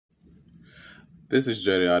This is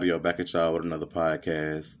Jetty Audio back at y'all with another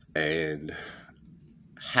podcast, and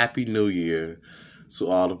Happy New Year to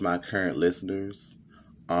all of my current listeners.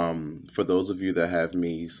 For those of you that have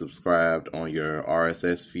me subscribed on your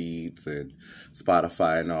RSS feeds and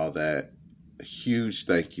Spotify and all that, a huge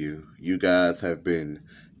thank you. You guys have been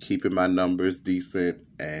keeping my numbers decent,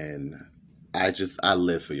 and I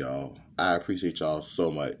live for y'all. I appreciate y'all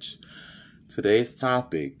so much. Today's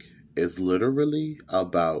topic is literally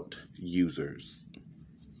about users.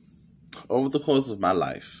 Over the course of my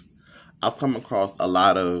life, I've come across a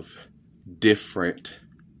lot of different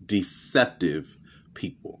deceptive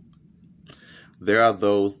people. There are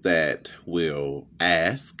those that will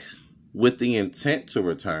ask with the intent to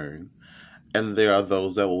return, and there are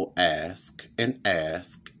those that will ask and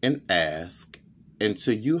ask and ask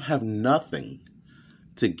until you have nothing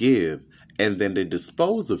to give, and then they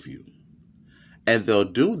dispose of you. And they'll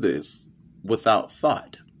do this without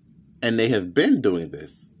thought. And they have been doing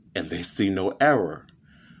this, and they see no error.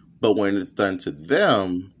 But when it's done to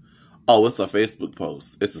them, oh, it's a Facebook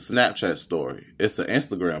post. It's a Snapchat story. It's an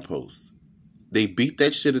Instagram post. They beat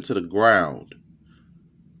that shit into the ground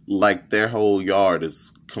like their whole yard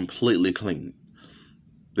is completely clean.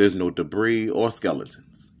 There's no debris or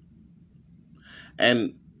skeletons.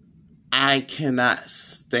 And I cannot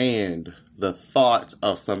stand the thought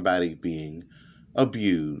of somebody being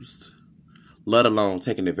abused, let alone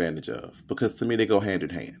taken advantage of, because to me they go hand in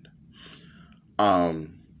hand.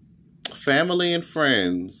 Family and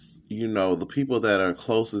friends, the people that are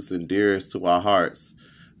closest and dearest to our hearts,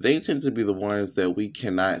 they tend to be the ones that we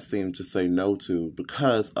cannot seem to say no to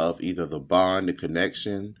because of either the bond, the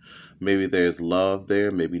connection. Maybe there's love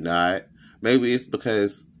there, maybe not. Maybe it's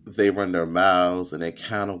because they run their mouths and they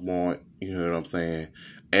kind of want,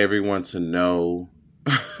 everyone to know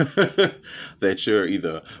that you're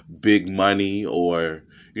either big money or,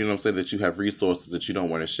 that you have resources that you don't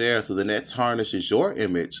want to share. So then that tarnishes your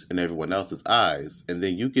image in everyone else's eyes. And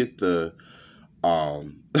then you get you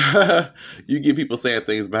get people saying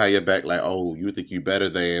things behind your back like, oh, you think you better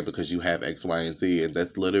than because you have X, Y, and Z. And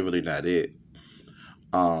that's literally not it.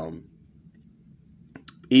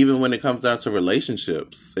 Even when it comes down to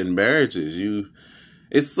relationships and marriages,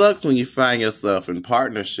 it sucks when you find yourself in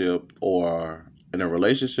partnership or in a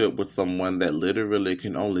relationship with someone that literally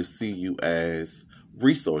can only see you as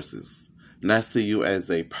resources, not see you as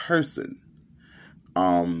a person.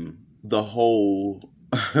 The whole,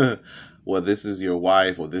 well, this is your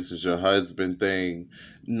wife or this is your husband thing,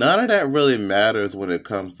 none of that really matters when it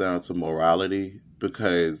comes down to morality,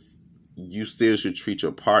 because you still should treat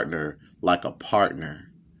your partner like a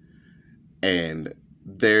partner. And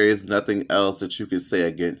there is nothing else that you can say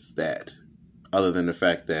against that other than the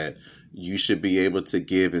fact that you should be able to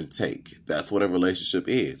give and take. That's what a relationship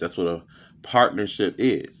is. That's what a partnership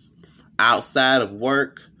is. Outside of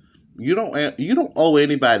work, you don't owe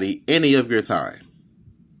anybody any of your time.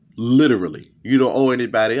 Literally. You don't owe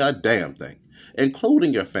anybody a damn thing,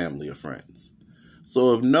 including your family or friends.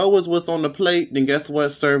 So if no is what's on the plate, then guess what?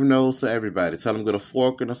 Serve no's to everybody. Tell them get a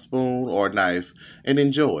fork and a spoon or a knife and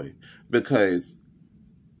enjoy. Because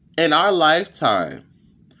in our lifetime,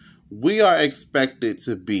 we are expected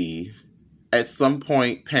to be, at some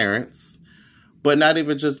point, parents, but not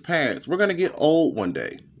even just parents. We're going to get old one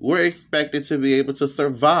day. We're expected to be able to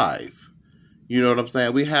survive. You know what I'm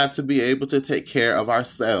saying? We have to be able to take care of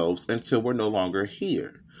ourselves until we're no longer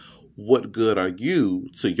here. What good are you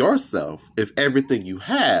to yourself if everything you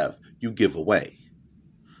have, you give away?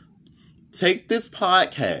 Take this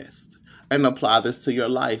podcast and apply this to your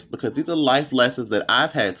life, because these are life lessons that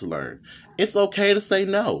I've had to learn. It's okay to say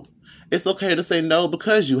no. It's okay to say no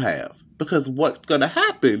because you have. Because what's going to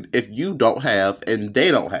happen if you don't have and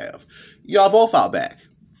they don't have? Y'all both out back.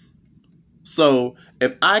 So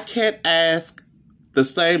if I can't ask the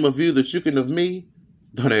same of you that you can of me,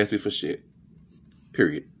 don't ask me for shit.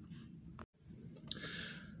 Period.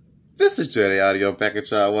 This is Jetty Audio back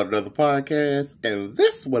at y'all with another podcast. And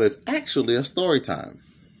this one is actually a story time.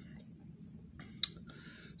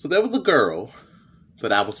 So there was a girl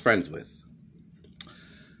that I was friends with.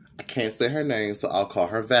 I can't say her name, so I'll call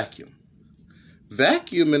her Vacuum.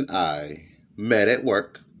 Vacuum and I met at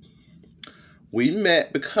work. We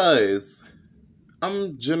met because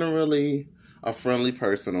I'm generally a friendly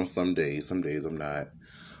person on some days I'm not.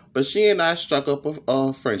 But she and I struck up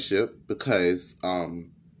a friendship because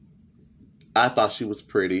I thought she was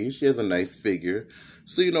pretty. She has a nice figure.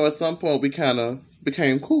 So, at some point we kind of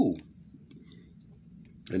became cool.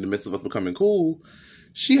 In the midst of us becoming cool,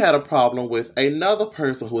 she had a problem with another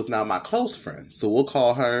person who is now my close friend. So we'll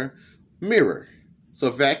call her Mirror. So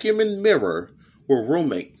Vacuum and Mirror were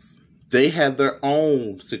roommates. They had their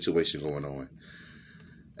own situation going on.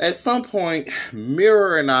 At some point,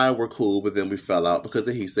 Mirror and I were cool, but then we fell out because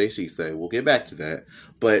of he say, she say. We'll get back to that.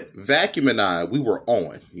 But Vacuum and I, we were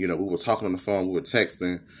on. You know, we were talking on the phone, we were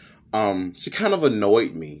texting. She kind of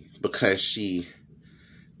annoyed me because she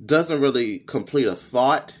doesn't really complete a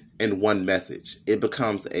thought in one message. It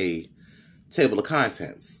becomes a table of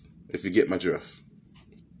contents, if you get my drift.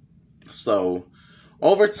 So,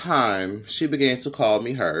 over time, she began to call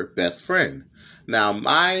me her best friend. Now,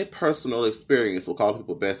 my personal experience with calling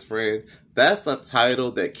people best friend, that's a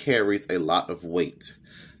title that carries a lot of weight.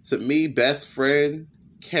 To me, best friend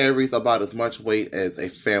carries about as much weight as a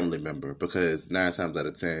family member, because 9 times out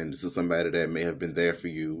of 10, this is somebody that may have been there for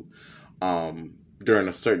you during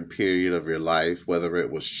a certain period of your life, whether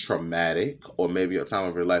it was traumatic or maybe a time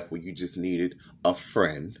of your life where you just needed a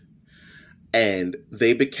friend. And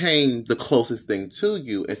they became the closest thing to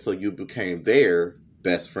you, and so you became their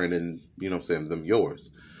best friend and, you know what I'm saying, them yours.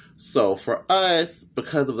 So for us,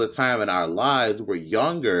 because of the time in our lives, we're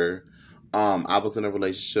younger. I was in a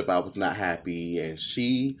relationship, I was not happy, and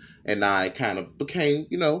she and I kind of became,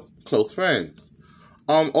 you know, close friends.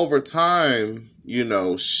 Over time, you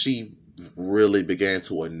know, she really began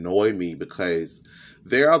to annoy me because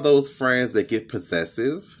there are those friends that get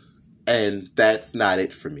possessive, and that's not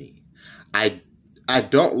it for me. I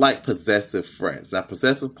don't like possessive friends. Now,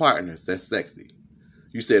 possessive partners, that's sexy.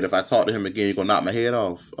 You said if I talk to him again, you're going to knock my head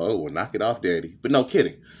off. Oh, well, knock it off, daddy. But no,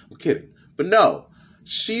 kidding. I'm kidding. But no,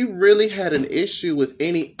 she really had an issue with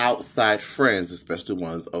any outside friends, especially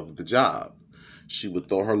ones of the job. She would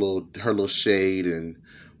throw her little shade and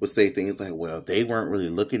would say things like, well, they weren't really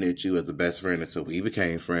looking at you as the best friend until we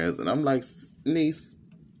became friends. And I'm like, niece,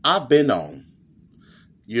 I've been on.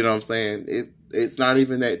 You know what I'm saying? It's not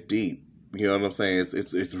even that deep. You know what I'm saying?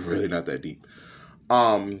 It's really not that deep.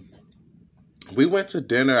 We went to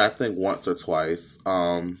dinner, I think, once or twice,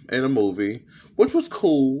 in a movie, which was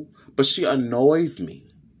cool, but she annoys me.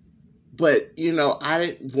 But, you know, I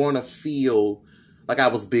didn't want to feel like I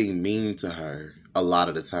was being mean to her a lot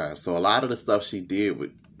of the time. So a lot of the stuff she did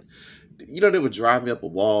would, you know, they would drive me up a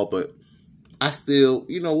wall, but I still,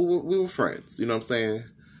 you know, we were friends. You know what I'm saying?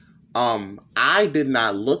 I did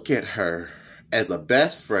not look at her as a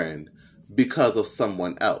best friend because of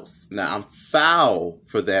someone else. Now, I'm foul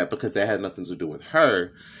for that because that had nothing to do with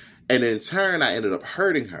her. And in turn, I ended up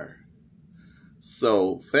hurting her.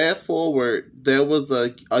 So, fast forward, there was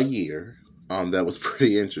a year that was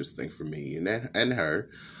pretty interesting for me and her.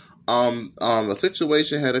 A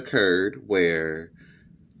situation had occurred where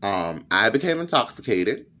I became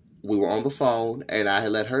intoxicated. We were on the phone, and I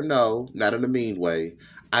had let her know, not in a mean way,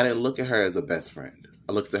 I didn't look at her as a best friend.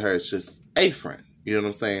 I looked at her as just a friend. You know what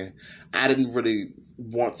I'm saying? I didn't really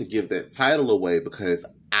want to give that title away because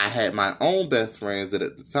I had my own best friends that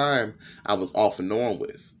at the time I was off and on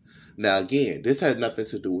with. Now, again, this had nothing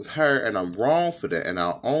to do with her, and I'm wrong for that, and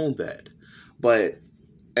I'll own that. But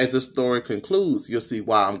as the story concludes, you'll see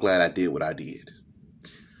why I'm glad I did what I did.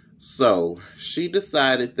 So, she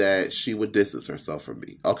decided that she would distance herself from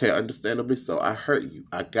me. Okay, understandably so. I hurt you.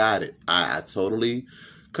 I got it. I totally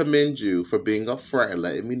commend you for being upfront and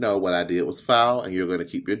letting me know what I did was foul, and you're going to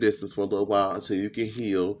keep your distance for a little while until you can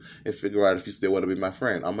heal and figure out if you still want to be my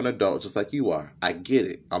friend. I'm an adult just like you are. I get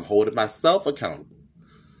it. I'm holding myself accountable.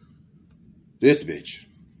 This bitch.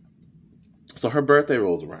 So her birthday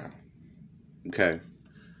rolls around. Okay.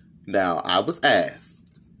 Now, I was asked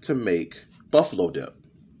to make buffalo dip.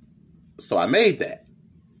 So I made that.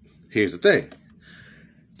 Here's the thing.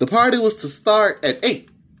 The party was to start at 8.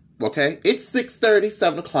 Okay, it's 6:30,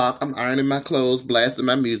 7 o'clock. I'm ironing my clothes, blasting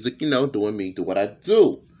my music, you know, doing me, do what I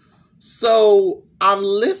do. So I'm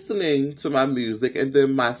listening to my music, and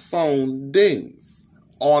then my phone dings.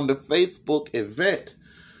 On the Facebook event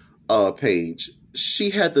page,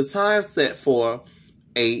 she had the time set for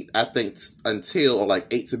 8, I think, until or like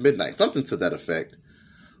 8 to midnight, something to that effect.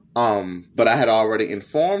 But I had already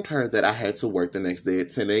informed her that I had to work the next day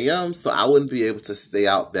at 10 a.m., so I wouldn't be able to stay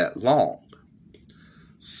out that long.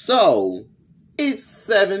 So, it's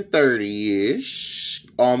 7:30-ish,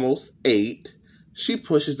 almost 8. She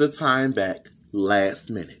pushes the time back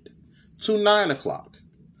last minute to 9 o'clock.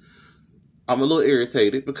 I'm a little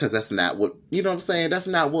irritated because that's not what, you know what I'm saying? That's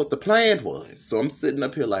not what the plan was. So I'm sitting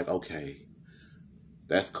up here like, okay,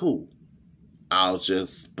 that's cool. I'll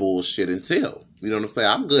just bullshit until. You know what I'm saying?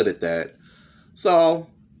 I'm good at that. So,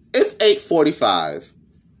 it's 8:45.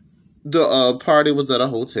 The party was at a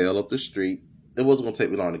hotel up the street. It wasn't going to take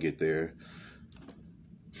me long to get there.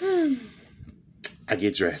 I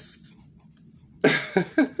get dressed.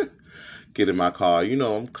 Get in my car. You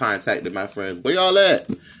know, I'm contacting my friends. Where y'all at?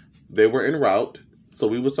 They were en route. So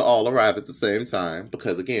we were to all arrive at the same time.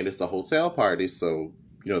 Because, again, it's a hotel party. So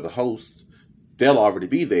the host, they'll already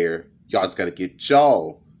be there. Y'all just got to get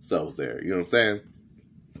y'all selves there. You know what I'm saying?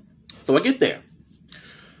 So I get there.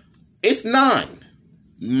 It's 9.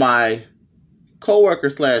 My coworker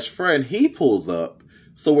 / friend, he pulls up.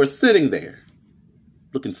 So we're sitting there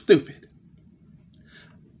looking stupid.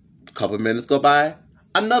 A couple of minutes go by.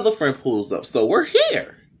 Another friend pulls up. So we're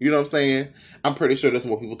here. You know what I'm saying? I'm pretty sure there's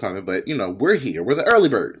more people coming, but, we're here. We're the early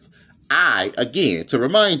birds. I, again, to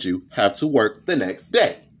remind you, have to work the next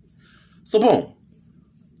day. So, boom.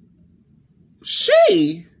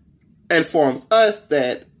 She informs us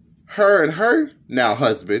that her and her now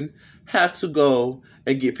husband have to go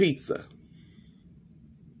and get pizza.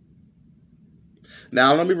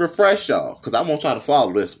 Now, let me refresh y'all, because I want y'all to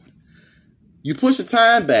follow this one. You push the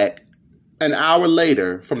time back an hour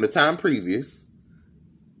later from the time previous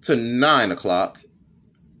to 9 o'clock.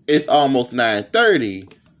 It's almost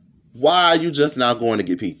 9:30. Why are you just now going to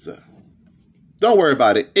get pizza? Don't worry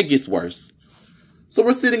about it. It gets worse. So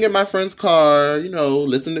we're sitting in my friend's car,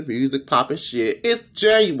 listening to music, popping shit. It's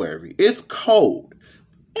January. It's cold.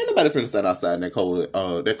 Ain't nobody finna stand outside in that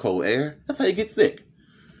cold air. That's how you get sick.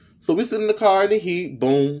 So we sit in the car in the heat,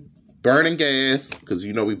 boom, burning gas, because,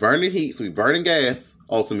 we burn the heat, so we burning gas,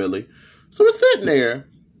 ultimately. So we're sitting there,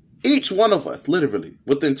 each one of us, literally,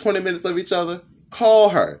 within 20 minutes of each other, call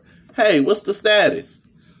her. Hey, what's the status?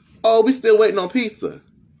 Oh, we still waiting on pizza.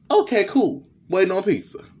 Okay, cool. Waiting on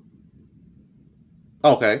pizza.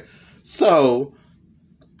 Okay. So,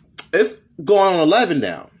 it's going on 11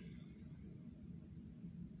 now.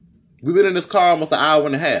 We've been in this car almost an hour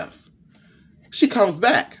and a half. She comes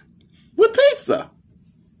back with pizza.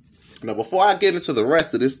 Now, before I get into the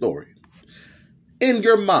rest of this story, in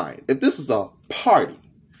your mind, if this is a party,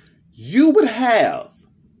 you would have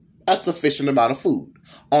a sufficient amount of food.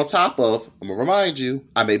 On top of, I'm going to remind you,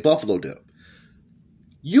 I made buffalo dip.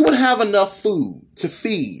 You would have enough food to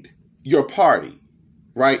feed your party,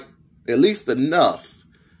 right? At least enough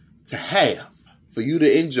to have for you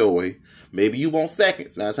to enjoy. Maybe you want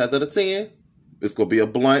seconds. 9 times out of 10, it's going to be a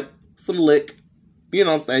blunt, some lick. You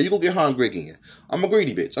know what I'm saying? You're going to get hungry again. I'm a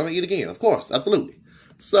greedy bitch. I'm going to eat again. Of course. Absolutely.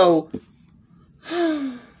 So,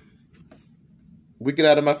 we get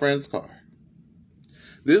out of my friend's car.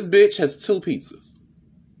 This bitch has 2 pizzas.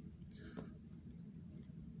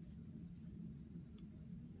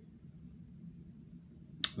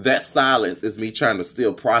 That silence is me trying to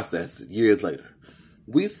still process it years later.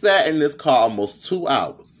 We sat in this car almost 2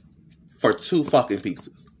 hours for 2 fucking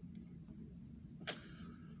pizzas.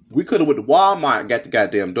 We could have went to Walmart and got the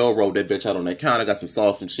goddamn dough, rolled that bitch out on that counter, got some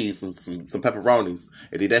sauce, some cheese, some pepperonis,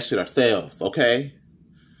 and did that shit ourselves, okay?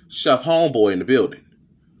 Chef Homeboy in the building.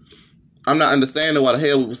 I'm not understanding why the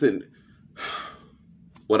hell we were sitting.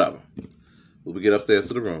 Whatever. We get upstairs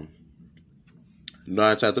to the room. 9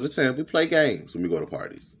 times out of 10, we play games when we go to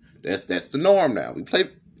parties. That's the norm now.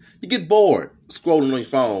 You get bored scrolling on your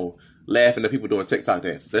phone, laughing at people doing TikTok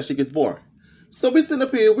dances. That shit gets boring. So we sit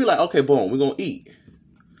up here, we're like, okay, boom, we're gonna eat.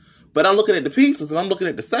 But I'm looking at the pieces and I'm looking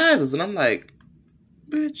at the sizes and I'm like,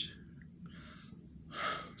 bitch.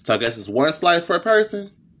 So I guess it's 1 slice per person.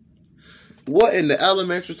 What in the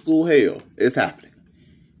elementary school hell is happening?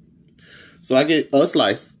 So I get a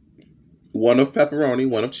slice, 1 of pepperoni,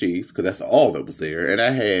 1 of cheese, because that's all that was there. And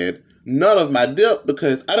I had none of my dip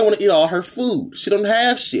because I don't want to eat all her food. She don't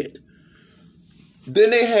have shit. Then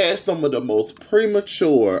they had some of the most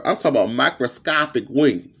premature, I'm talking about microscopic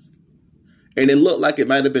wings. And it looked like it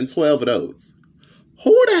might have been 12 of those.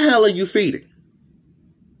 Who the hell are you feeding?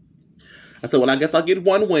 I said, well, I guess I'll get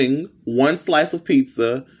 1 wing, 1 slice of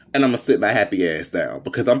pizza, and I'm going to sit my happy ass down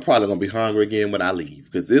because I'm probably going to be hungry again when I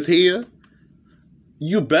leave. Because this here,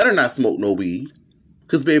 you better not smoke no weed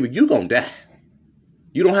because, baby, you going to die.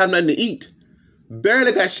 You don't have nothing to eat.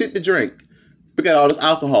 Barely got shit to drink. We got all this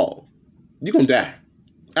alcohol. You going to die.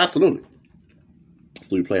 Absolutely.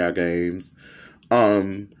 So we play our games.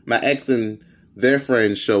 My ex and their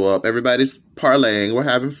friends show up. Everybody's parlaying. We're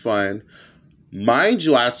having fun. Mind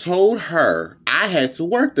you, I told her I had to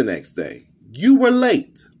work the next day. You were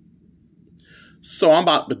late. So I'm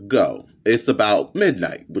about to go. It's about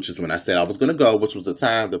midnight, which is when I said I was going to go, which was the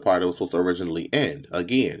time the party was supposed to originally end.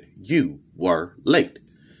 Again, you were late.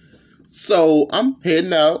 So I'm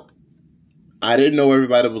heading out. I didn't know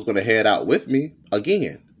everybody was going to head out with me.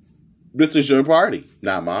 Again, this is your party,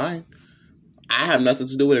 not mine. I have nothing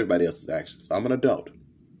to do with everybody else's actions. I'm an adult.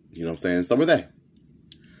 You know what I'm saying? So were they.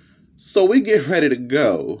 So we get ready to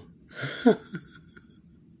go.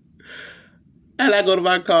 And I go to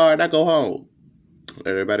my car and I go home. Let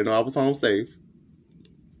everybody know I was home safe.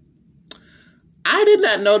 I did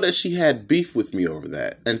not know that she had beef with me over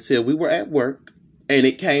that until we were at work and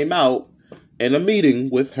it came out in a meeting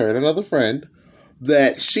with her and another friend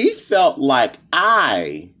that she felt like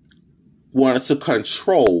I wanted to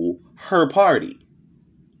control her party.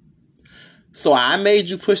 So I made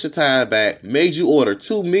you push the time back, made you order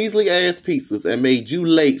 2 measly ass pizzas, and made you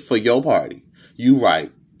late for your party. You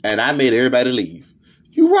right. And I made everybody leave.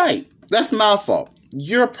 You right. That's my fault.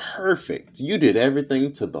 You're perfect. You did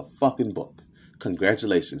everything to the fucking book.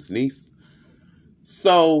 Congratulations, niece.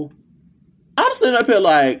 So I'm sitting up here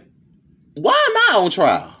like, why am I on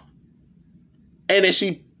trial? And then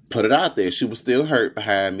she put it out there. She was still hurt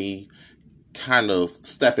behind me kind of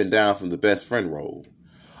stepping down from the best friend role.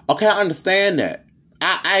 Okay, I understand that.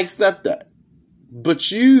 I accept that.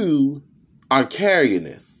 But you are carrying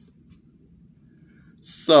this.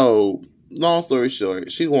 So, long story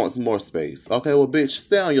short, she wants more space. Okay, well, bitch,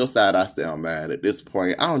 stay on your side. I stay on mine. At this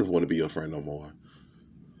point, I don't even want to be your friend no more.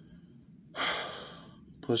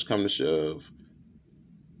 Push come to shove.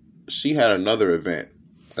 She had another event.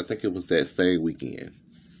 I think it was that same weekend.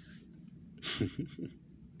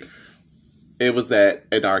 It was at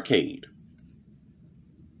an arcade.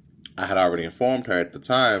 I had already informed her at the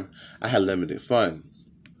time I had limited funds.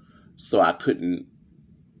 So I couldn't,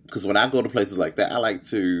 because when I go to places like that, I like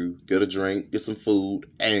to get a drink, get some food,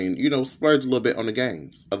 and, splurge a little bit on the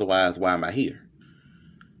games. Otherwise, why am I here?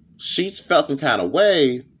 She felt some kind of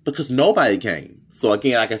way because nobody came. So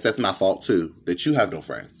again, I guess that's my fault too, that you have no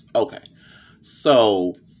friends. Okay.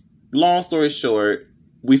 So, long story short,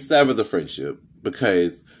 we severed the friendship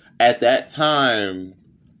because at that time,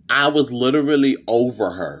 I was literally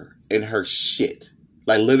over her and her shit.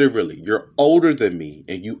 Like, literally, you're older than me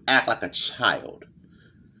and you act like a child.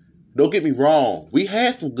 Don't get me wrong. We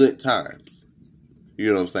had some good times. You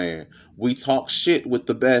know what I'm saying? We talked shit with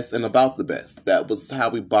the best and about the best. That was how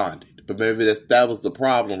we bonded. But maybe that was the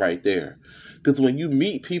problem right there. Because when you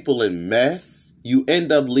meet people in mess, you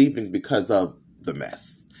end up leaving because of the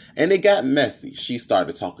mess. And it got messy. She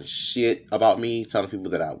started talking shit about me, telling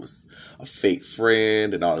people that I was a fake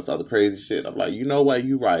friend and all this other crazy shit. I'm like, you know what?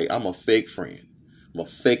 You right. I'm a fake friend. I'm a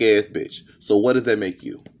fake ass bitch. So what does that make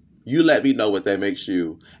you? You let me know what that makes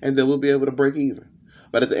you, and then we'll be able to break even.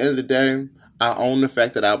 But at the end of the day, I own the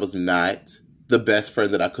fact that I was not the best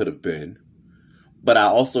friend that I could have been. But I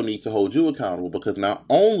also need to hold you accountable because not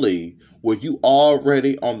only were you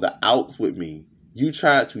already on the outs with me, you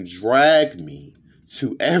tried to drag me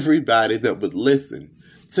to everybody that would listen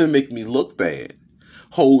to make me look bad.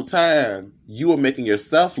 Whole time, you were making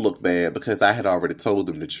yourself look bad because I had already told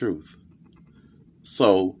them the truth.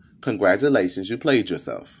 So, congratulations, you played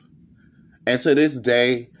yourself. And to this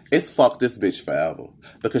day, it's fuck this bitch forever.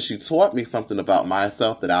 Because she taught me something about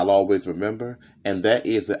myself that I'll always remember. And that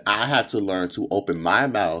is that I have to learn to open my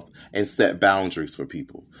mouth and set boundaries for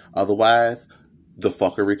people. Otherwise, the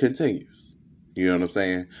fuckery continues. You know what I'm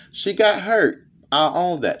saying? She got hurt. I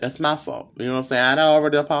own that. That's my fault. You know what I'm saying? I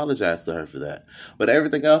already apologized to her for that. But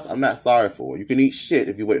everything else, I'm not sorry for. You can eat shit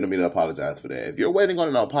if you're waiting on me to apologize for that. If you're waiting on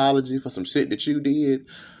an apology for some shit that you did,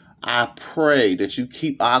 I pray that you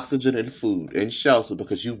keep oxygen and food and shelter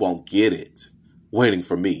because you won't get it waiting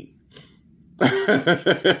for me.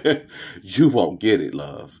 You won't get it,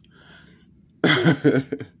 love.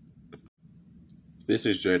 This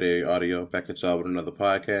is J Audio back at y'all with another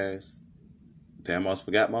podcast. Damn, I almost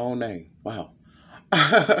forgot my own name. Wow.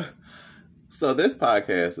 So this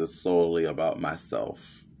podcast is solely about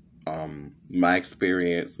myself. My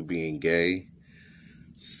experience of being gay.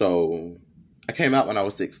 So I came out when I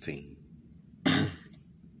was 16.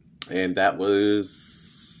 And that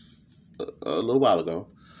was a little while ago.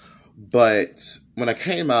 But when I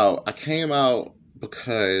came out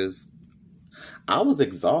because I was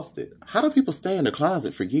exhausted. How do people stay in the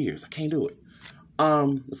closet for years? I can't do it.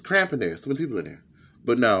 It's cramping there. So many people in there.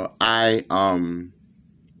 But no, I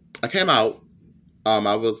came out. I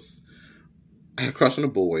had a crush on a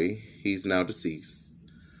boy. He's now deceased.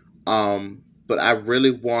 But I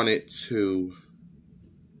really wanted to.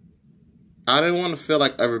 I didn't want to feel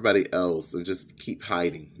like everybody else and just keep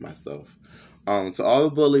hiding myself. To all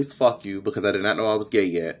the bullies, fuck you, because I did not know I was gay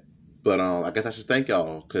yet. But I guess I should thank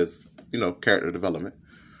y'all, because, character development.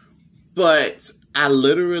 But I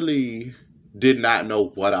literally did not know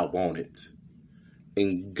what I wanted.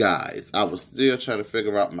 And guys, I was still trying to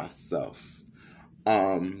figure out myself.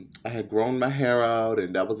 I had grown my hair out,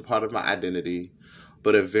 and that was a part of my identity.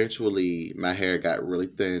 But eventually, my hair got really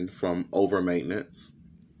thin from over maintenance.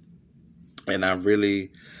 And I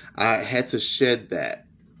had to shed that.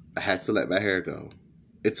 I had to let my hair go.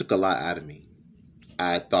 It took a lot out of me.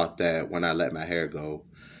 I thought that when I let my hair go,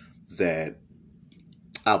 that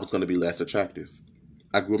I was going to be less attractive.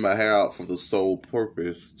 I grew my hair out for the sole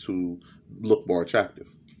purpose to look more attractive.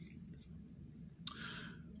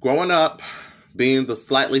 growing up, being the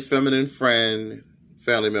slightly feminine friend,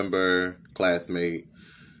 family member, classmate,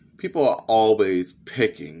 people are always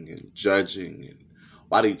picking and judging. And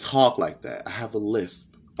why do you talk like that? I have a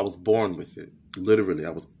lisp. I was born with it. Literally, I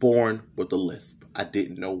was born with a lisp. I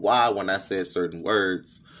didn't know why when I said certain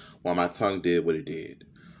words, why my tongue did what it did.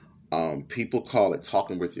 People call it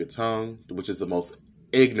talking with your tongue, which is the most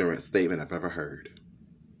ignorant statement I've ever heard.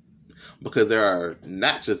 Because there are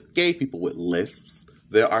not just gay people with lisps,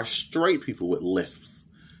 there are straight people with lisps.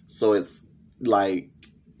 So it's like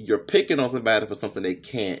you're picking on somebody for something they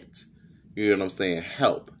can't, you know what I'm saying,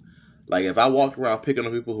 help. Like if I walked around picking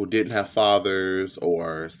on people who didn't have fathers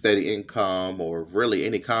or steady income or really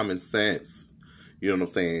any common sense, you know what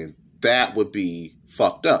I'm saying, that would be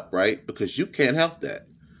fucked up, right? Because you can't help that.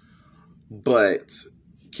 But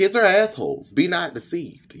kids are assholes. Be not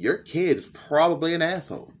deceived. Your kid is probably an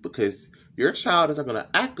asshole because your child is not going to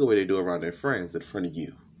act the way they do around their friends in front of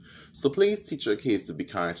you. So please teach your kids to be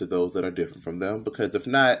kind to those that are different from them, because if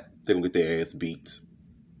not, they're going to get their ass beat.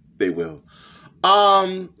 They will.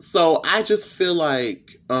 So I just feel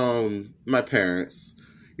like my parents,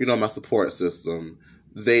 you know, my support system,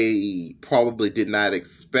 they probably did not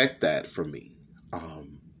expect that from me.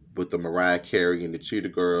 With the Mariah Carey and the Cheetah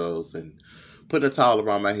Girls and putting a towel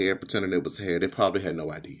around my hair, pretending it was hair, they probably had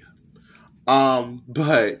no idea.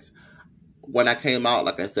 But when I came out,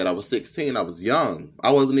 like I said, I was 16. I was young.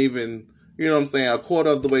 I wasn't even, you know what I'm saying, a quarter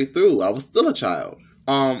of the way through. I was still a child.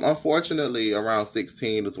 Unfortunately, around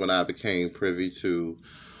 16 is when I became privy to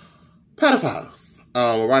pedophiles.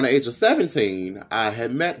 Around the age of 17, I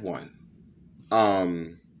had met one.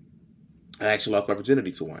 I actually lost my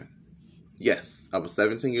virginity to one. Yes, I was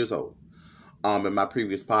 17 years old. In my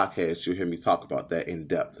previous podcast, you'll hear me talk about that in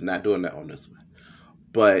depth. Not doing that on this one.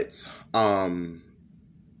 But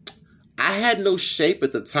I had no shape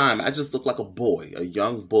at the time. I just looked like a boy, a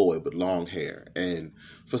young boy with long hair. And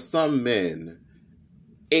for some men,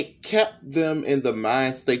 it kept them in the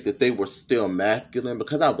mind state that they were still masculine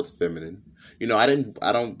because I was feminine. You know, I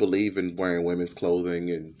don't believe in wearing women's clothing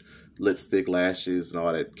and lipstick, lashes, and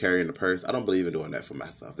all that, carrying the purse. I don't believe in doing that for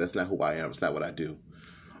myself. That's not who I am. It's not what I do.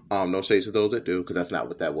 No shade to those that do, because that's not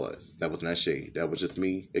what that was. That was not shade. That was just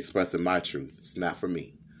me expressing my truth. It's not for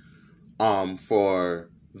me. For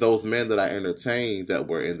those men that I entertained that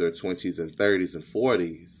were in their 20s and 30s and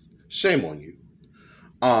 40s, shame on you.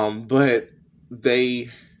 But they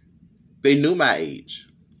knew my age.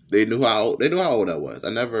 They knew how old I was. I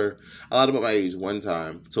lied about my age one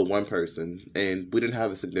time to one person, and we didn't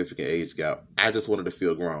have a significant age gap. I just wanted to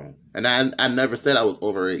feel grown. And I never said I was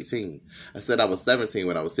over 18. I said I was 17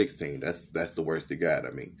 when I was 16. That's the worst you got.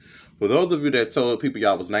 I mean, for those of you that told people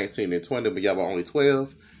y'all was 19 and 20, but y'all were only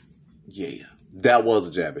 12, yeah, that was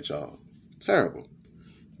a jab at y'all. Terrible.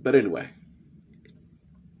 But anyway,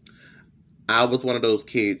 I was one of those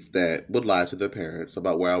kids that would lie to their parents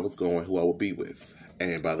about where I was going, who I would be with.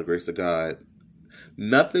 And by the grace of God,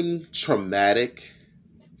 nothing traumatic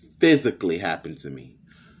physically happened to me.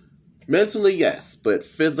 Mentally, yes, but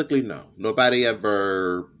physically, no. Nobody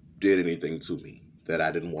ever did anything to me that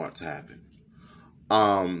I didn't want to happen.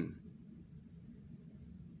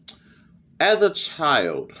 As a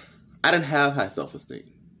child, I didn't have high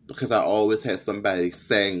self-esteem because I always had somebody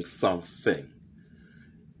saying something.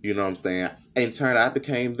 You know what I'm saying? In turn, I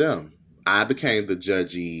became them. I became the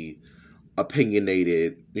judgy,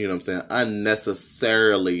 opinionated, you know what I'm saying,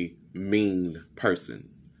 unnecessarily mean person.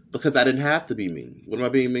 Because I didn't have to be mean. What am I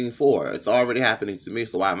being mean for? It's already happening to me,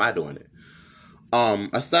 so why am I doing it?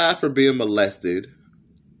 Aside from being molested,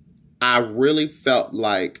 I really felt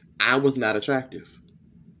like I was not attractive.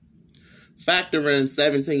 Factor in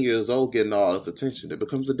 17 years old getting all this attention, it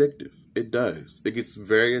becomes addictive. It does. It gets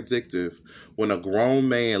very addictive when a grown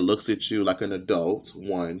man looks at you like an adult.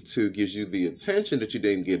 1, 2, gives you the attention that you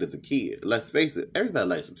didn't get as a kid. Let's face it, everybody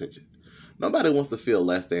likes attention. Nobody wants to feel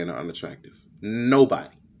less than or unattractive. Nobody.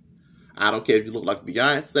 I don't care if you look like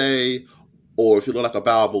Beyonce or if you look like a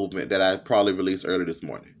bowel movement that I probably released earlier this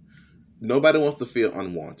morning. Nobody wants to feel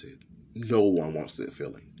unwanted. No one wants that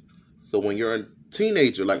feeling. So when you're a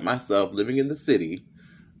teenager like myself living in the city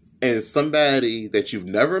and somebody that you've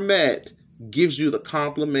never met gives you the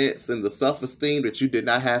compliments and the self-esteem that you did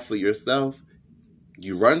not have for yourself,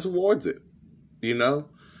 you run towards it, you know?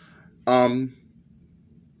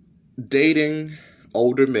 Dating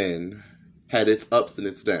older men had its ups and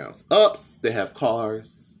its downs. Ups, they have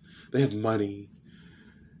cars, they have money.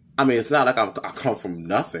 I mean, it's not like I come from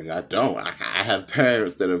nothing. I don't. I have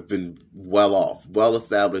parents that have been well off,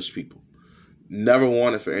 well-established people. Never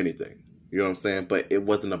wanted for anything. You know what I'm saying? But it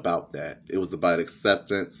wasn't about that. It was about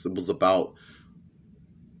acceptance. It was about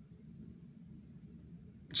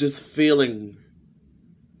just feeling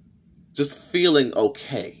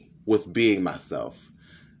okay with being myself.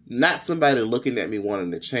 Not somebody looking at me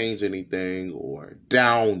wanting to change anything or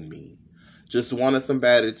down me. Just wanted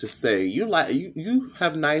somebody to say, you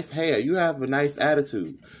have nice hair, you have a nice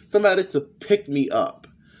attitude. Somebody to pick me up.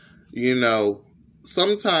 You know,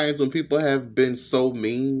 sometimes when people have been so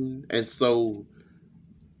mean and so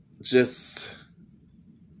just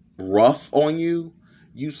rough on you,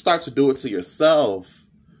 you start to do it to yourself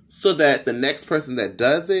so that the next person that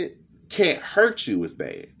does it can't hurt you as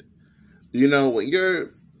bad. You know, when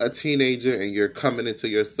you're a teenager and you're coming into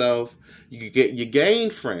yourself, you gain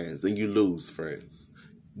friends and you lose friends.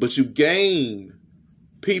 But you gain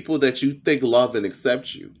people that you think love and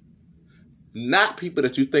accept you. Not people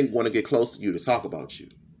that you think want to get close to you to talk about you.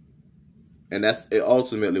 And that's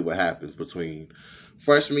ultimately what happens between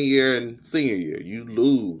freshman year and senior year. You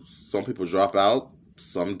lose. Some people drop out.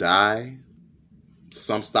 Some die.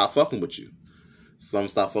 Some stop fucking with you. Some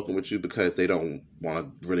stop fucking with you because they don't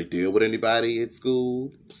want to really deal with anybody at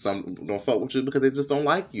school. Some don't fuck with you because they just don't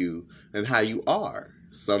like you and how you are.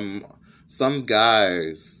 Some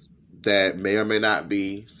guys that may or may not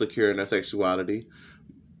be secure in their sexuality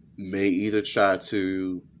may either try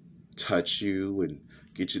to touch you and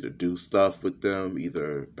get you to do stuff with them,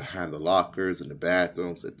 either behind the lockers, in the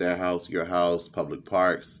bathrooms, at their house, your house, public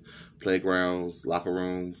parks, playgrounds, locker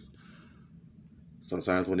rooms.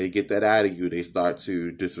 Sometimes when they get that out of you, they start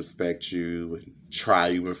to disrespect you and try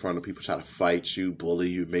you in front of people, try to fight you, bully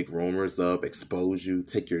you, make rumors up, expose you,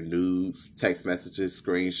 take your nudes, text messages,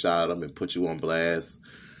 screenshot them, and put you on blast.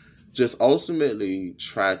 Just ultimately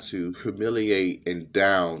try to humiliate and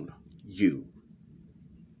down you.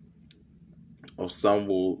 Or some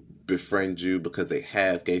will befriend you because they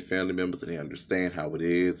have gay family members and they understand how it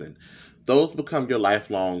is. And those become your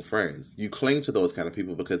lifelong friends. You cling to those kind of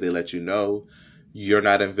people because they let you know you're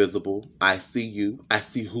not invisible. I see you. I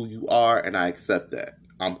see who you are, and I accept that.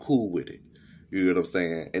 I'm cool with it. You know what I'm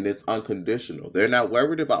saying? And it's unconditional. They're not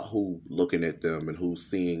worried about who looking at them and who's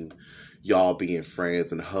seeing y'all being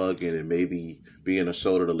friends and hugging and maybe being a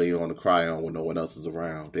shoulder to lean on to cry on when no one else is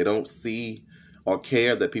around. They don't see or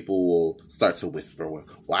care that people will start to whisper,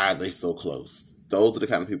 why are they so close? Those are the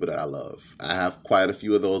kind of people that I love. I have quite a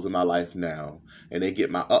few of those in my life now, and they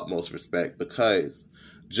get my utmost respect because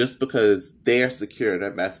just because they're secure in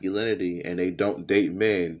their masculinity and they don't date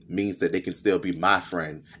men means that they can still be my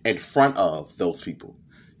friend in front of those people.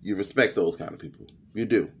 You respect those kind of people. You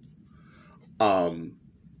do.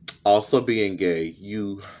 Also being gay,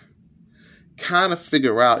 you kind of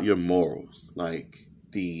figure out your morals. Like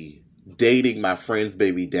the dating my friend's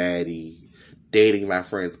baby daddy, dating my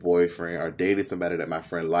friend's boyfriend, or dating somebody that my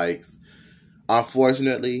friend likes.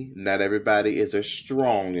 Unfortunately, not everybody is as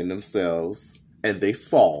strong in themselves. And they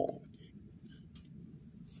fall.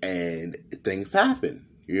 And things happen.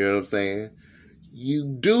 You know what I'm saying? You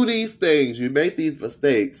do these things. You make these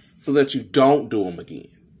mistakes so that you don't do them again.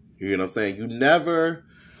 You know what I'm saying? You never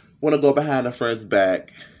want to go behind a friend's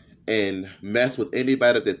back and mess with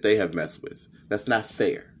anybody that they have messed with. That's not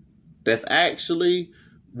fair. That's actually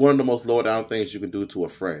one of the most low down things you can do to a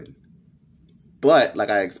friend. But, like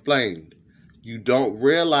I explained, you don't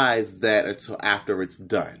realize that until after it's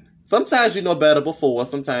done. Sometimes you know better before,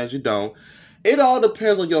 sometimes you don't. It all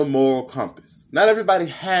depends on your moral compass. Not everybody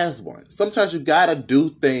has one. Sometimes you gotta do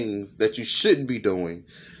things that you shouldn't be doing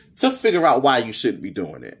to figure out why you shouldn't be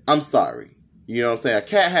doing it. I'm sorry. You know what I'm saying? A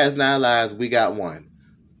cat has 9 lives, we got 1.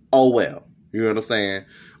 Oh well. You know what I'm saying?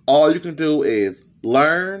 All you can do is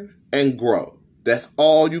learn and grow. That's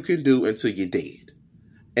all you can do until you're dead.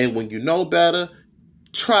 And when you know better,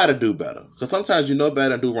 try to do better. Because sometimes you know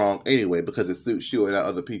better and do wrong anyway because it suits you and not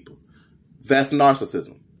other people. That's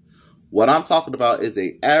narcissism. What I'm talking about is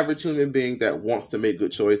an average human being that wants to make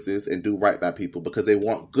good choices and do right by people because they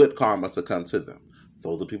want good karma to come to them.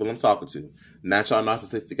 Those are people I'm talking to. Not y'all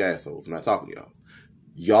narcissistic assholes. I'm not talking to y'all.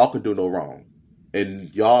 Y'all can do no wrong in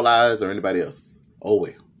y'all eyes or anybody else's. Oh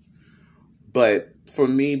well. But for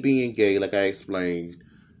me being gay, like I explained,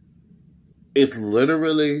 it's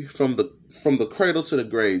literally from the cradle to the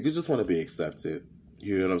grave. You just want to be accepted.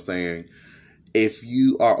 You know what I'm saying? If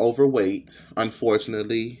you are overweight,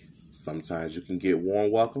 unfortunately, sometimes you can get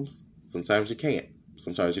warm welcomes. Sometimes you can't.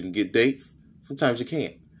 Sometimes you can get dates. Sometimes you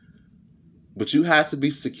can't. But you have to be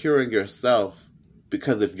secure in yourself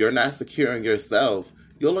because if you're not secure in yourself,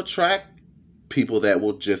 you'll attract people that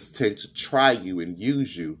will just tend to try you and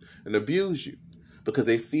use you and abuse you because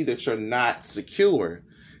they see that you're not secure.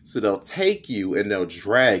 So they'll take you and they'll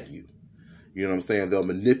drag you. You know what I'm saying? They'll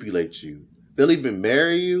manipulate you. They'll even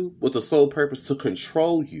marry you with the sole purpose to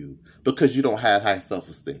control you because you don't have high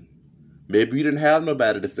self-esteem. Maybe you didn't have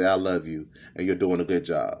nobody to say I love you and you're doing a good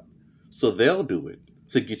job. So they'll do it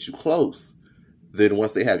to get you close. Then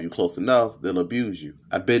once they have you close enough, they'll abuse you.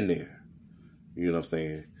 I've been there. You know what I'm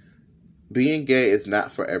saying? Being gay is not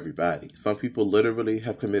for everybody. Some people literally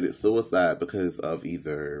have committed suicide because of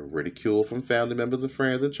either ridicule from family members and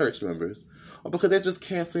friends and church members, or because they just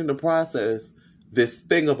can't seem to process this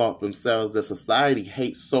thing about themselves that society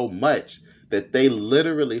hates so much that they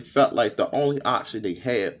literally felt like the only option they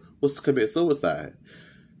had was to commit suicide.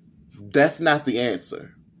 That's not the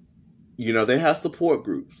answer. You know, they have support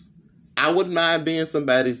groups. I wouldn't mind being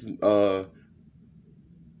somebody's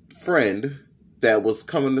friend that was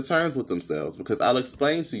coming to terms with themselves, because I'll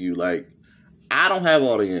explain to you, like, I don't have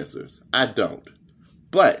all the answers. I don't.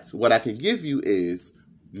 But what I can give you is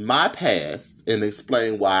my past and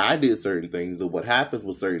explain why I did certain things or what happens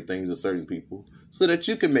with certain things or certain people so that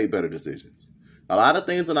you can make better decisions. A lot of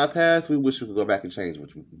things in our past we wish we could go back and change,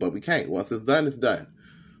 but we can't. Once it's done, it's done.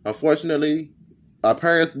 Unfortunately, our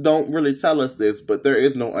parents don't really tell us this, but there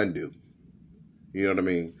is no undo. You know what I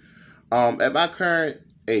mean? At my current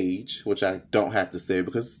age, which I don't have to say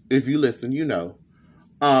because if you listen, you know,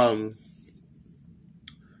 I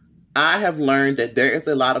have learned that there is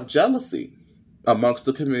a lot of jealousy amongst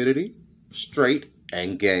the community, straight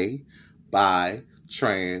and gay, bi,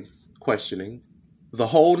 trans, questioning, the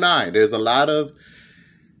whole nine. There's a lot of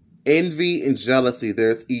envy and jealousy.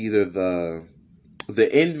 There's either the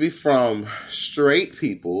envy from straight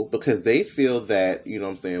people because they feel that, you know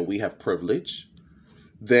what I'm saying, we have privilege.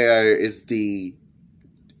 There is the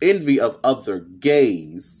envy of other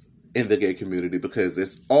gays in the gay community because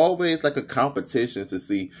it's always like a competition to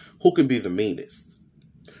see who can be the meanest,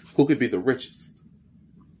 who can be the richest,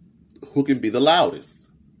 who can be the loudest,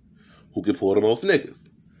 who can pull the most niggas.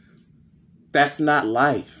 That's not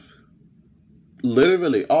life.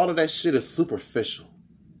 Literally, all of that shit is superficial.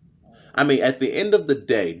 I mean, at the end of the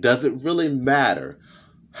day, does it really matter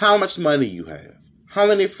how much money you have? How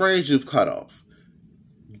many friends you've cut off?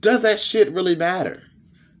 Does that shit really matter?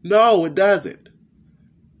 No, it doesn't.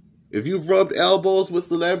 If you've rubbed elbows with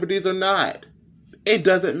celebrities or not, it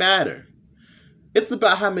doesn't matter. It's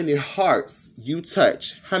about how many hearts you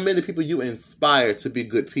touch, how many people you inspire to be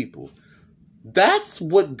good people. That's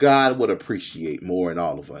what God would appreciate more in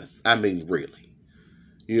all of us. I mean, really.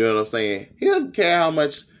 You know what I'm saying? He doesn't care how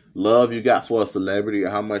much love you got for a celebrity or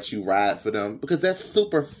how much you ride for them, because that's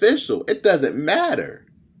superficial. It doesn't matter.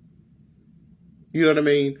 You know what I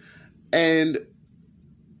mean? And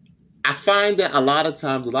I find that a lot of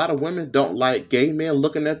times, a lot of women don't like gay men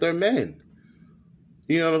looking at their men.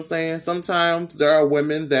 You know what I'm saying? Sometimes there are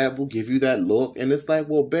women that will give you that look, and it's like,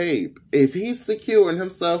 well, babe, if he's secure in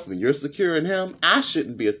himself and you're secure in him, I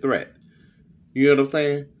shouldn't be a threat. You know what I'm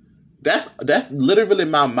saying? That's literally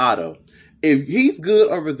my motto. If he's good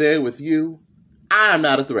over there with you, I am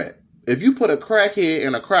not a threat. If you put a crackhead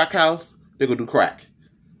in a crack house, they're going to do crack.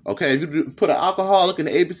 Okay? If you put an alcoholic in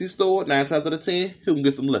the ABC store, 9 times out of 10, he can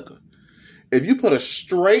get some liquor. If you put a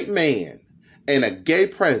straight man in a gay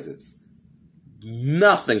presence,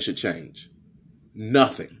 nothing should change.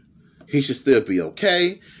 Nothing. He should still be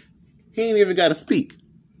okay. He ain't even got to speak.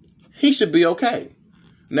 He should be okay.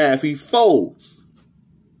 Now, if he folds,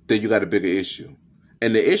 then you got a bigger issue.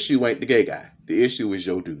 And the issue ain't the gay guy. The issue is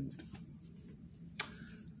your dude.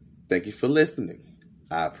 Thank you for listening.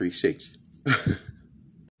 I appreciate you.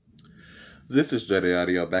 This is Jetty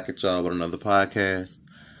Audio back at y'all with another podcast.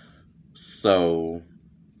 So,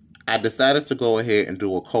 I decided to go ahead and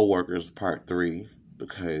do a coworkers part 3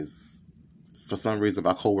 because for some reason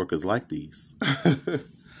my coworkers like these.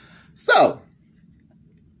 So,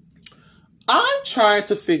 I'm trying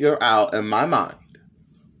to figure out in my mind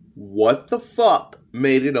what the fuck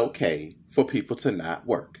made it okay for people to not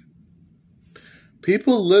work.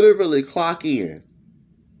 People literally clock in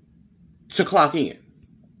to clock in.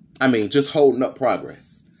 I mean, just holding up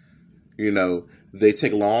progress. You know, they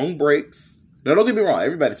take long breaks. Now, don't get me wrong.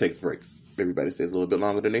 Everybody takes breaks. Everybody stays a little bit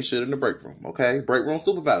longer than they should in the break room. Okay? Break room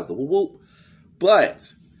supervisor. Whoop, whoop.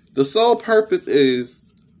 But the sole purpose is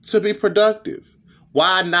to be productive.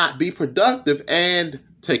 Why not be productive and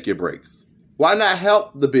take your breaks? Why not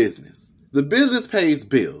help the business? The business pays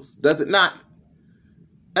bills, does it not?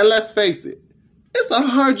 And let's face it, it's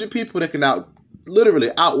 100 people that can literally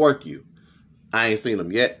outwork you. I ain't seen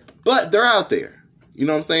them yet, but they're out there. You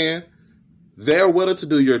know what I'm saying? They're willing to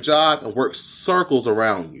do your job and work circles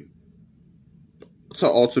around you to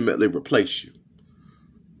ultimately replace you.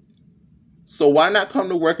 So why not come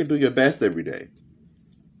to work and do your best every day?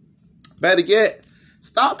 Better yet,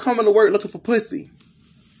 stop coming to work looking for pussy.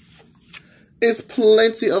 It's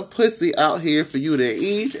plenty of pussy out here for you to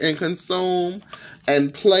eat and consume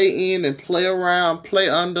and play in and play around, play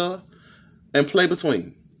under, and play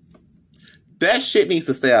between. That shit needs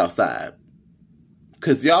to stay outside.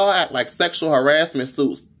 Because y'all act like sexual harassment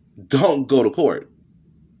suits don't go to court.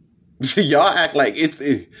 Y'all act like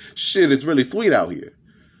shit is really sweet out here.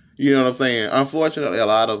 You know what I'm saying? Unfortunately, a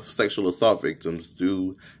lot of sexual assault victims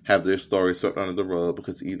do have their story swept under the rug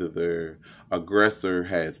because either their aggressor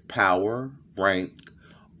has power, rank,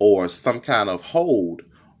 or some kind of hold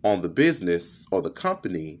on the business or the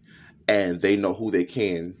company, and they know who they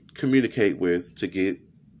can communicate with to get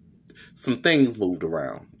some things moved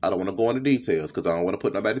around. I don't want to go into details because I don't want to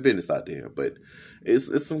put nobody's business out there, but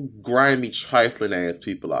it's some grimy, trifling ass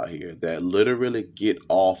people out here that literally get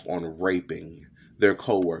off on raping their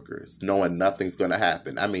coworkers, knowing nothing's going to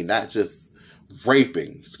happen. I mean, not just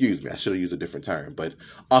raping, excuse me, I should have used a different term, but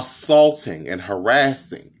assaulting and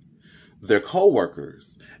harassing their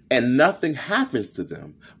coworkers, and nothing happens to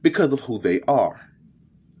them because of who they are.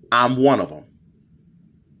 I'm one of them.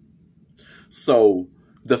 So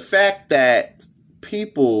the fact that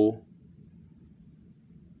people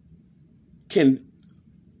can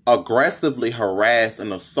aggressively harass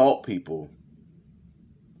and assault people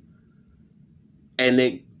and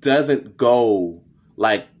it doesn't go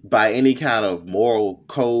like by any kind of moral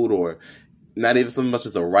code or not even so much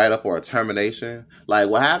as a write-up or a termination. Like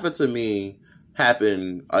what happened to me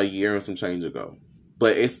happened a year and some change ago.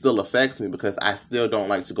 But it still affects me because I still don't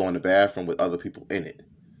like to go in the bathroom with other people in it.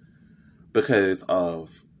 Because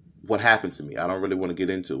of what happened to me. I don't really want to get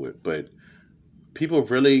into it. But people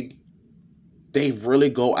really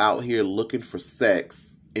go out here looking for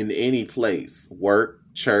sex in any place. Work,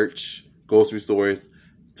 church, grocery stores.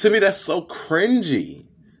 To me, that's so cringy.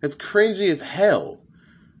 It's cringy as hell.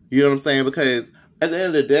 You know what I'm saying? Because at the end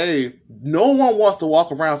of the day, no one wants to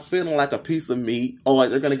walk around feeling like a piece of meat or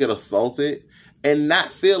like they're going to get assaulted and not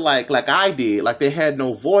feel like I did, like they had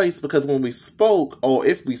no voice because when we spoke or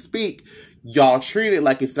if we speak, y'all treat it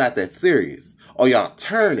like it's not that serious or y'all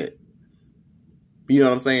turn it. You know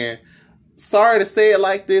what I'm saying? Sorry to say it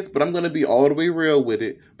like this, but I'm going to be all the way real with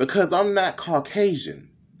it because I'm not Caucasian.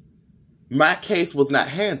 My case was not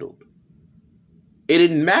handled. It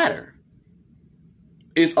didn't matter.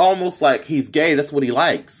 It's almost like he's gay. That's what he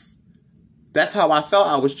likes. That's how I felt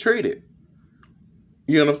I was treated.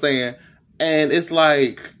 You know what I'm saying? And it's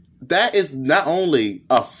like, that is not only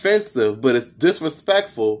offensive, but it's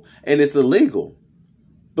disrespectful and it's illegal.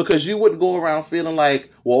 Because you wouldn't go around feeling like,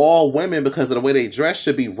 well, all women, because of the way they dress,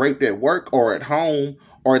 should be raped at work or at home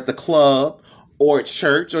or at the club or at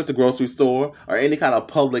church or at the grocery store or any kind of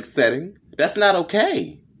public setting. That's not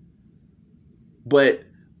okay. But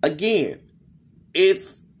again,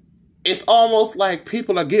 it's almost like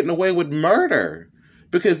people are getting away with murder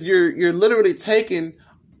because you're literally taking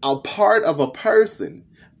a part of a person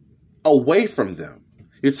away from them.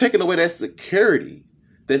 You're taking away that security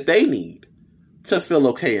that they need to feel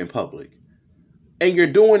okay in public. And you're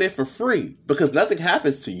doing it for free because nothing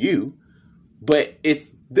happens to you, but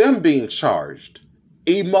it's them being charged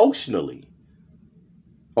emotionally.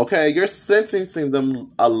 Okay, you're sentencing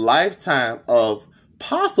them a lifetime of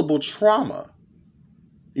possible trauma.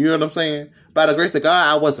 You know what I'm saying? By the grace of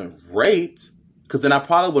God, I wasn't raped, because then I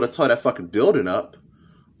probably would have tore that fucking building up.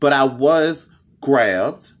 But I was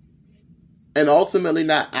grabbed, and ultimately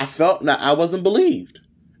I wasn't believed.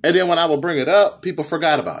 And then when I would bring it up, people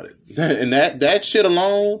forgot about it. And that shit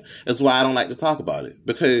alone is why I don't like to talk about it.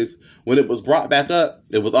 Because when it was brought back up,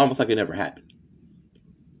 it was almost like it never happened.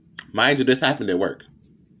 Mind you, this happened at work.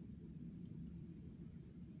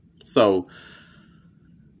 So,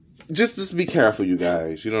 just be careful, you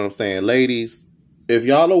guys. You know what I'm saying? Ladies, if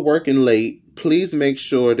y'all are working late, please make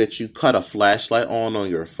sure that you cut a flashlight on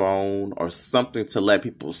your phone or something to let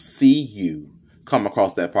people see you come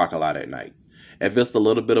across that parking lot at night. If it's a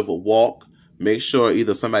little bit of a walk, make sure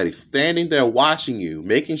either somebody's standing there watching you,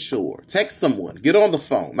 making sure. Text someone. Get on the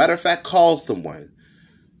phone. Matter of fact, call someone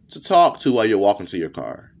to talk to while you're walking to your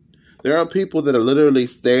car. There are people that are literally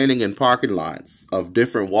standing in parking lots of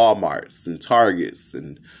different Walmarts and Targets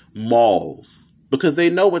and malls because they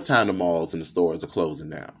know what time the malls and the stores are closing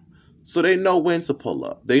now. So they know when to pull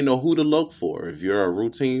up. They know who to look for. If you're a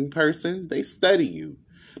routine person, they study you.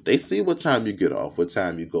 They see what time you get off, what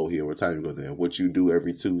time you go here, what time you go there, what you do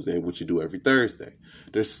every Tuesday, what you do every Thursday.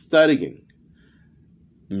 They're studying.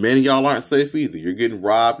 Many of y'all aren't safe either. You're getting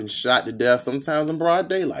robbed and shot to death sometimes in broad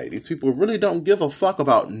daylight. These people really don't give a fuck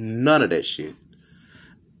about none of that shit.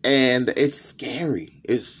 And it's scary.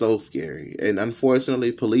 It's so scary. And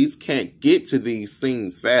unfortunately, police can't get to these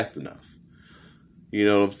things fast enough. You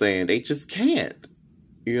know what I'm saying? They just can't.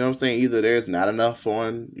 You know what I'm saying? Either there's not enough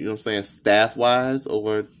on, you know what I'm saying, staff wise,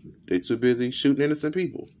 or they're too busy shooting innocent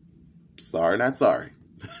people. Sorry, not sorry.